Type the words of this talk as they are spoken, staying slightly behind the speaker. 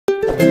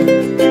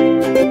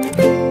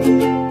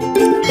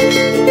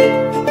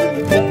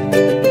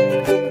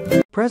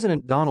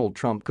President Donald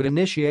Trump could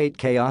initiate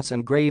chaos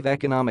and grave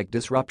economic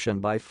disruption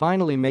by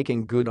finally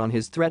making good on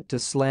his threat to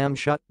slam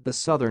shut the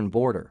southern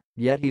border,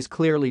 yet he's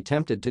clearly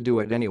tempted to do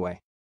it anyway.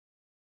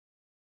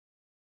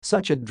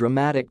 Such a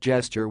dramatic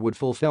gesture would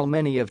fulfill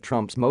many of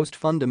Trump's most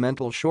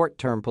fundamental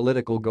short-term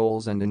political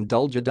goals and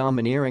indulge a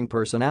domineering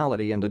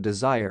personality and a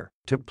desire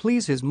to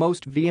please his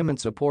most vehement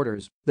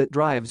supporters that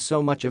drives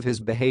so much of his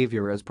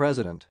behavior as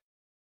president.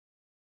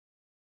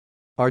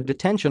 "Our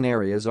detention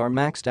areas are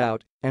maxed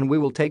out, and we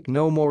will take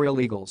no more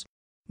illegals.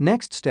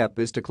 Next step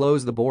is to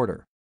close the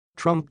border,"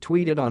 Trump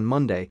tweeted on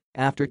Monday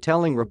after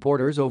telling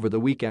reporters over the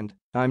weekend,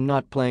 "I'm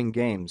not playing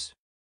games."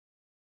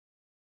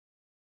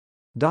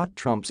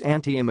 Trump's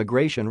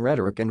anti-immigration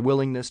rhetoric and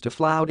willingness to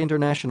flout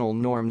international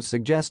norms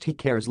suggest he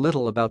cares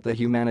little about the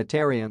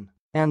humanitarian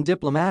and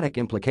diplomatic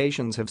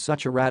implications of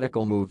such a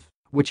radical move,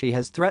 which he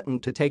has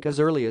threatened to take as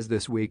early as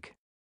this week.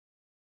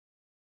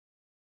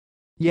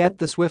 Yet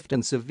the swift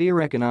and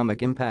severe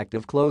economic impact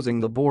of closing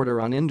the border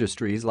on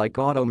industries like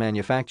auto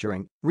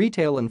manufacturing,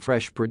 retail and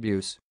fresh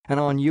produce,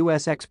 and on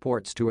U.S.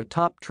 exports to a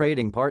top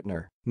trading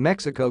partner,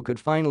 Mexico, could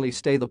finally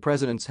stay the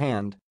president's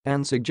hand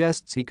and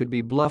suggests he could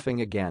be bluffing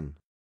again.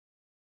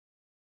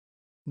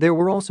 There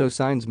were also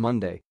signs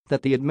Monday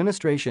that the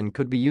administration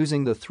could be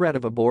using the threat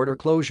of a border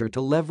closure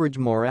to leverage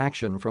more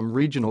action from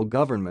regional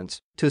governments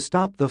to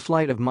stop the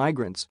flight of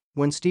migrants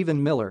when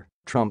Stephen Miller,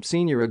 Trump's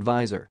senior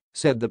advisor,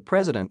 said the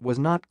president was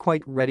not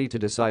quite ready to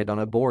decide on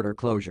a border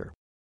closure.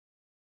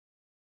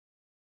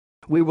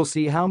 "We will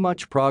see how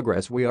much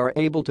progress we are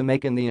able to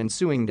make in the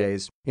ensuing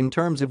days in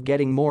terms of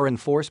getting more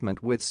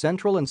enforcement with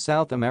Central and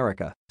South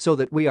America so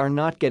that we are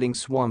not getting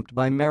swamped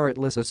by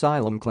meritless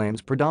asylum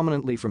claims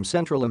predominantly from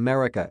Central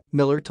America,"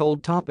 Miller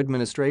told top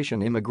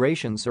administration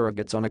immigration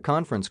surrogates on a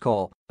conference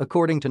call,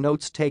 according to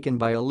notes taken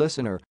by a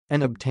listener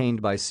and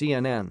obtained by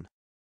CNN.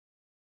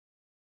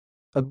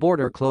 A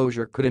border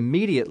closure could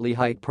immediately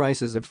hike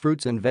prices of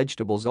fruits and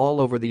vegetables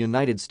all over the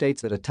United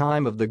States at a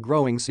time of the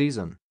growing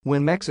season,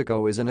 when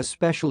Mexico is an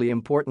especially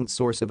important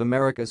source of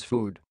America's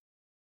food.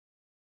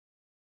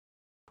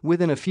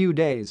 Within a few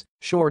days,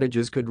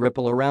 shortages could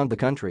ripple around the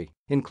country,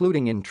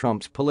 including in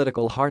Trump's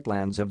political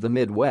heartlands of the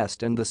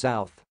Midwest and the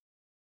South.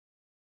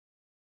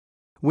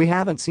 "We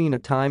haven't seen a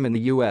time in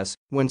the U.S.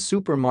 when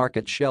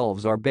supermarket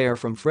shelves are bare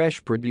from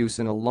fresh produce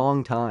in a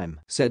long time,"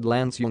 said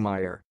Lance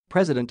Meyer,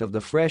 president of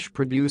the Fresh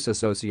Produce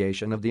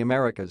Association of the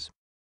Americas.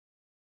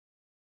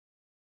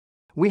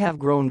 "We have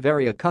grown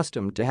very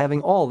accustomed to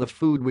having all the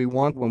food we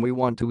want when we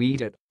want to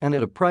eat it and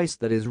at a price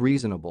that is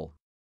reasonable."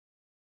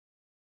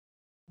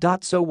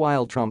 So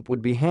while Trump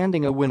would be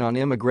handing a win on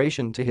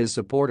immigration to his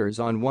supporters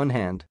on one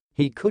hand,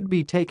 he could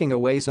be taking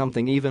away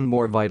something even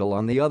more vital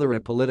on the other, a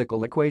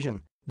political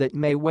equation that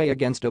may weigh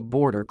against a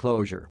border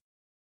closure.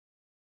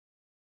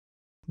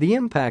 The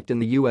impact in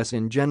the U.S.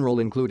 in general,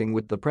 including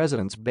with the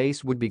president's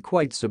base, would be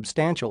quite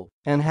substantial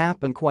and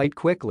happen quite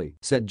quickly,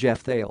 said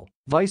Jeff Thale,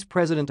 vice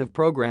president of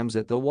programs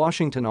at the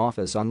Washington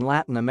Office on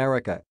Latin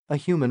America, a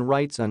human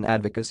rights and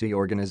advocacy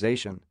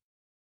organization.